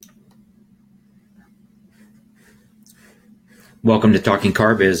Welcome to Talking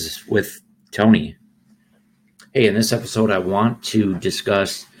Car Biz with Tony. Hey, in this episode, I want to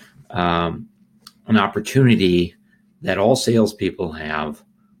discuss an opportunity that all salespeople have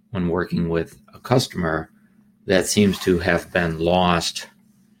when working with a customer that seems to have been lost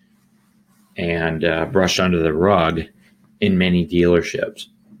and brushed under the rug in many dealerships.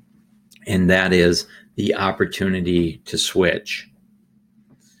 And that is the opportunity to switch.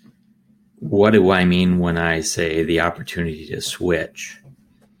 What do I mean when I say the opportunity to switch?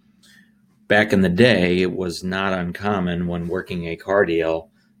 Back in the day, it was not uncommon when working a car deal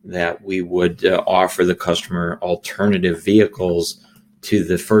that we would offer the customer alternative vehicles to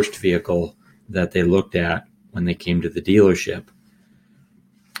the first vehicle that they looked at when they came to the dealership.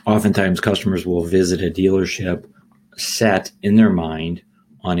 Oftentimes, customers will visit a dealership set in their mind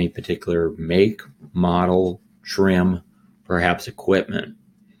on a particular make, model, trim, perhaps equipment.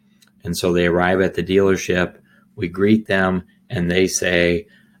 And so they arrive at the dealership, we greet them, and they say,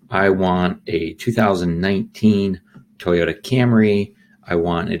 I want a 2019 Toyota Camry. I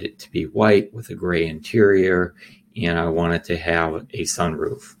wanted it to be white with a gray interior, and I want it to have a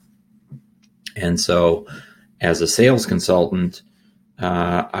sunroof. And so as a sales consultant,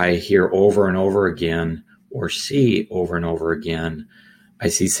 I hear over and over again, or see over and over again, I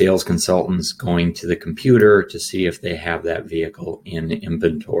see sales consultants going to the computer to see if they have that vehicle in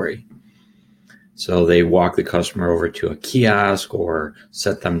inventory. So they walk the customer over to a kiosk or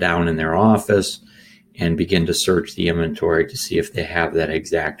set them down in their office and begin to search the inventory to see if they have that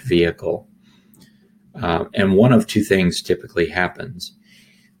exact vehicle. And one of two things typically happens.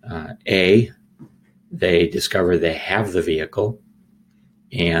 A, they discover they have the vehicle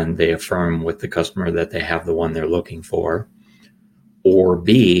and they affirm with the customer that they have the one they're looking for. Or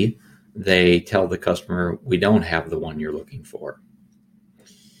B, they tell the customer, we don't have the one you're looking for.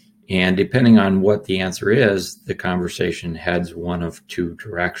 And depending on what the answer is, the conversation heads one of two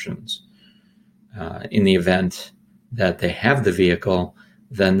directions. In the event that they have the vehicle,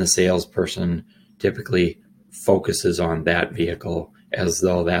 then the salesperson typically focuses on that vehicle as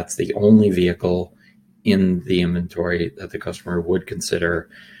though that's the only vehicle in the inventory that the customer would consider.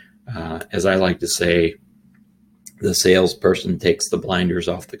 As I like to say, the salesperson takes the blinders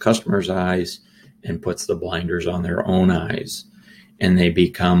off the customer's eyes and puts the blinders on their own eyes. And they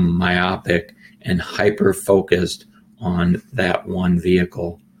become myopic and hyper-focused on that one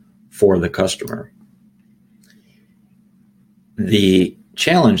vehicle for the customer. The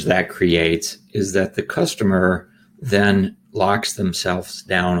challenge that creates is that the customer then locks themselves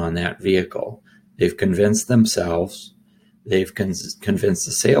down on that vehicle. They've convinced themselves, they've convinced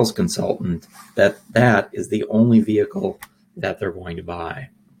the sales consultant that that is the only vehicle that they're going to buy.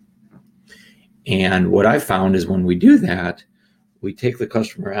 And what I found is when we do that, we take the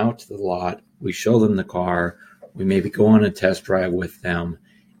customer out to the lot, we show them the car, we maybe go on a test drive with them,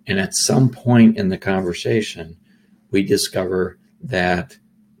 and at some point in the conversation, we discover that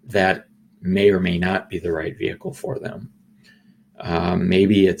that may or may not be the right vehicle for them.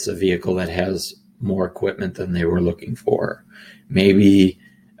 Maybe it's a vehicle that has more equipment than they were looking for. Maybe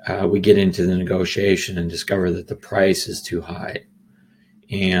we get into the negotiation and discover that the price is too high,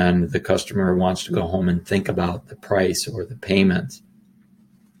 and the customer wants to go home and think about the price or the payment.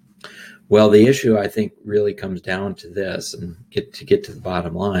 Well, the issue I think really comes down to this, and get to the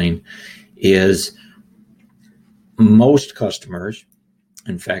bottom line, is most customers,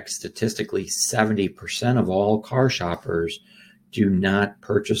 in fact, statistically 70% of all car shoppers do not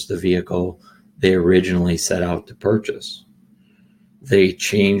purchase the vehicle they originally set out to purchase. They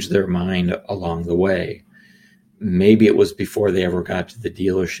change their mind along the way. Maybe it was before they ever got to the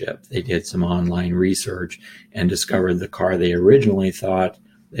dealership. They did some online research and discovered the car they originally thought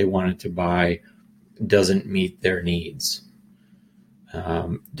they wanted to buy doesn't meet their needs,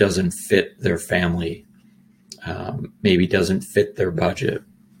 doesn't fit their family, maybe doesn't fit their budget.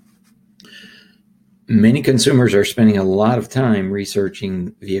 Many consumers are spending a lot of time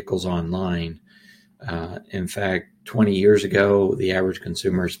researching vehicles online. In fact, 20 years ago, the average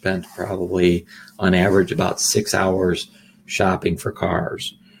consumer spent probably on average about 6 hours shopping for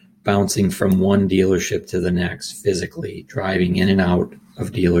cars, bouncing from one dealership to the next physically, driving in and out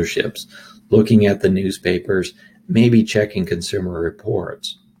of dealerships, looking at the newspapers, maybe checking consumer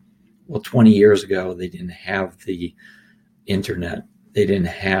reports. Well, 20 years ago, they didn't have the internet. They didn't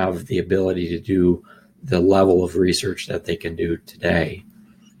have the ability to do the level of research that they can do today.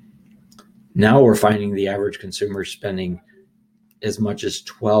 Now we're finding the average consumer spending as much as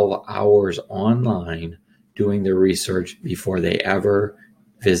 12 hours online doing their research before they ever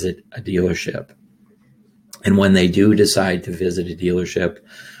visit a dealership. And when they do decide to visit a dealership,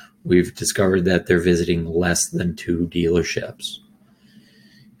 we've discovered that they're visiting less than 2 dealerships.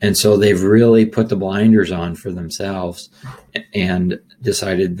 And so they've really put the blinders on for themselves and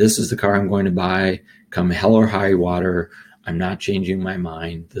decided, this is the car I'm going to buy, come hell or high water. I'm not changing my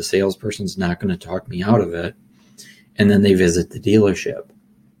mind. The salesperson's not going to talk me out of it. And then they visit the dealership.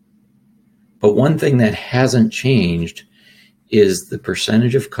 But one thing that hasn't changed is the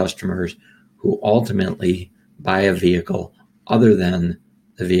percentage of customers who ultimately buy a vehicle other than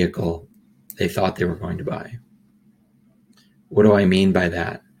the vehicle they thought they were going to buy. What do I mean by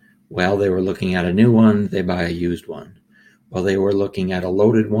that? Well, they were looking at a new one, they buy a used one. Well, they were looking at a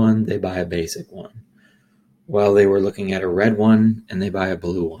loaded one, they buy a basic one. Well, they were looking at a red one and they buy a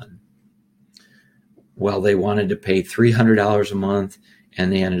blue one. Well, they wanted to pay $300 a month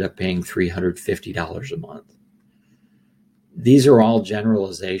and they ended up paying $350 a month. These are all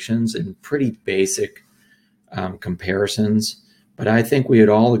generalizations and pretty basic comparisons, but I think we would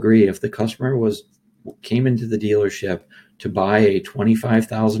all agree if the customer came into the dealership to buy a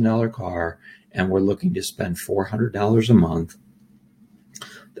 $25,000 car and we're looking to spend $400 a month,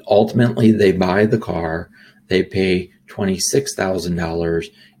 ultimately they buy the car, they pay $26,000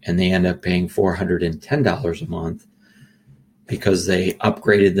 and they end up paying $410 a month because they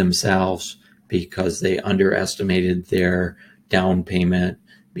upgraded themselves, because they underestimated their down payment,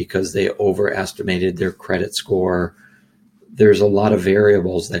 because they overestimated their credit score. There's a lot of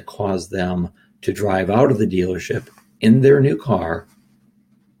variables that cause them to drive out of the dealership in their new car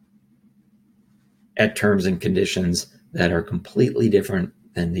at terms and conditions that are completely different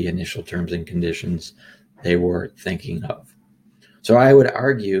than the initial terms and conditions they were thinking of. So I would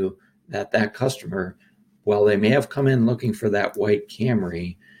argue that that customer, while they may have come in looking for that white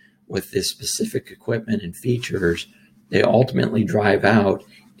Camry with this specific equipment and features, they ultimately drive out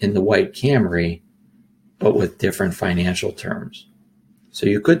in the white Camry, but with different financial terms. So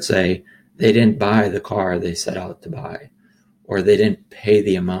you could say they didn't buy the car they set out to buy, or they didn't pay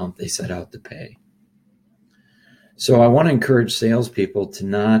the amount they set out to pay. So I want to encourage salespeople to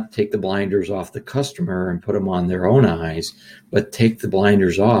not take the blinders off the customer and put them on their own eyes, but take the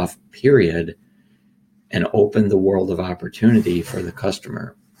blinders off, period, and open the world of opportunity for the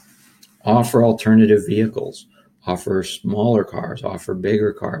customer. Offer alternative vehicles, offer smaller cars, offer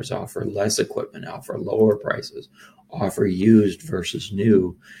bigger cars, offer less equipment, offer lower prices, offer used versus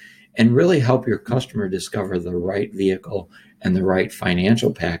new, and really help your customer discover the right vehicle and the right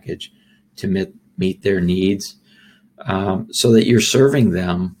financial package to meet their needs, so that you're serving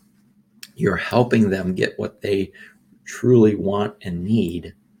them, you're helping them get what they truly want and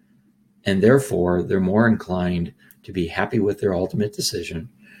need, and therefore they're more inclined to be happy with their ultimate decision.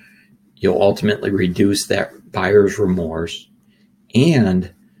 You'll ultimately reduce that buyer's remorse,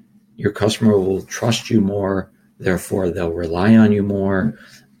 and your customer will trust you more, therefore they'll rely on you more.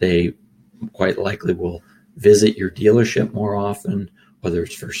 They quite likely will visit your dealership more often, whether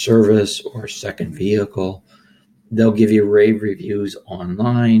it's for service or a second vehicle. They'll give you rave reviews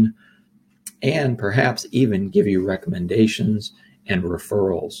online and perhaps even give you recommendations and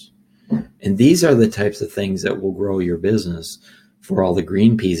referrals. And these are the types of things that will grow your business for all the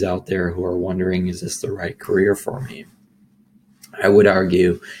green peas out there who are wondering, is this the right career for me? I would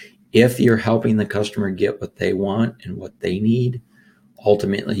argue if you're helping the customer get what they want and what they need,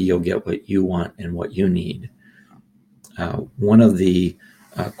 ultimately you'll get what you want and what you need. One of the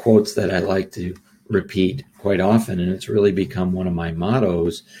quotes that I like to repeat quite often, and it's really become one of my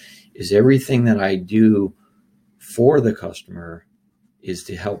mottos, is everything that I do for the customer is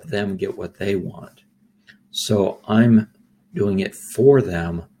to help them get what they want. So I'm doing it for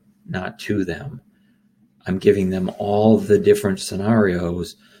them, not to them. I'm giving them all the different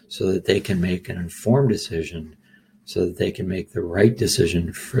scenarios so that they can make an informed decision, so that they can make the right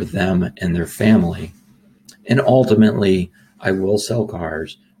decision for them and their family. And ultimately, I will sell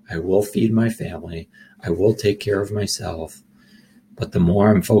cars. I will feed my family. I will take care of myself. But the more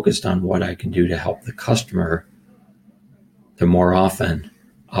I'm focused on what I can do to help the customer, the more often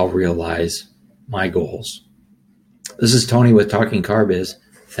I'll realize my goals. This is Tony with Talking Car Biz.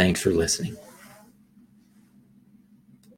 Thanks for listening.